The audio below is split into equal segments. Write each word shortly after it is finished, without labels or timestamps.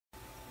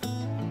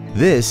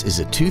This is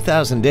a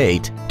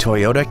 2008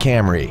 Toyota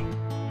Camry.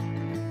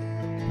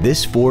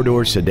 This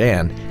four-door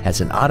sedan has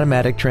an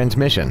automatic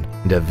transmission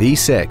and a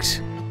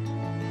V6.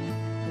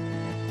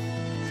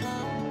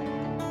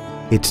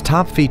 Its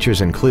top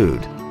features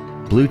include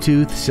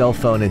Bluetooth cell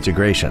phone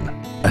integration,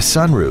 a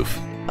sunroof,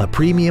 a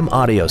premium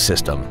audio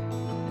system,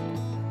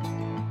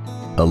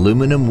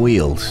 aluminum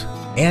wheels,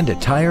 and a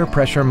tire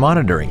pressure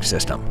monitoring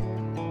system.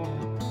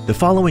 The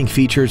following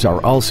features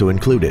are also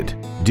included: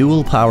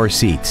 dual power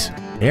seats,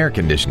 air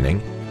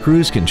conditioning,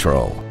 cruise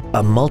control,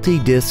 a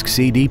multi-disc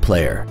CD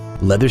player,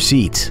 leather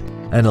seats,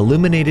 an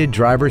illuminated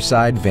driver's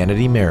side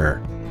vanity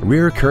mirror,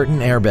 rear curtain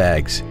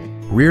airbags,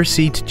 rear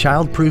seat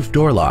child-proof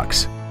door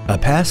locks, a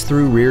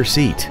pass-through rear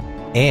seat,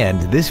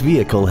 and this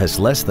vehicle has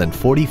less than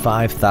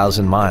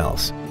 45,000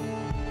 miles.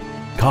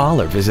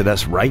 Call or visit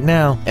us right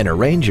now and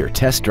arrange your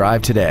test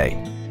drive today.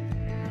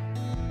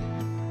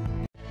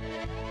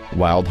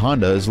 Wilde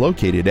Honda is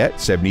located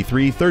at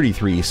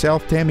 7333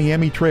 South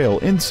Tamiami Trail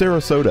in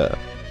Sarasota.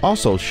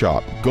 Also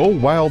shop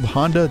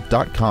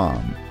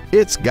GoWildHonda.com.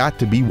 It's got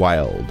to be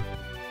wild.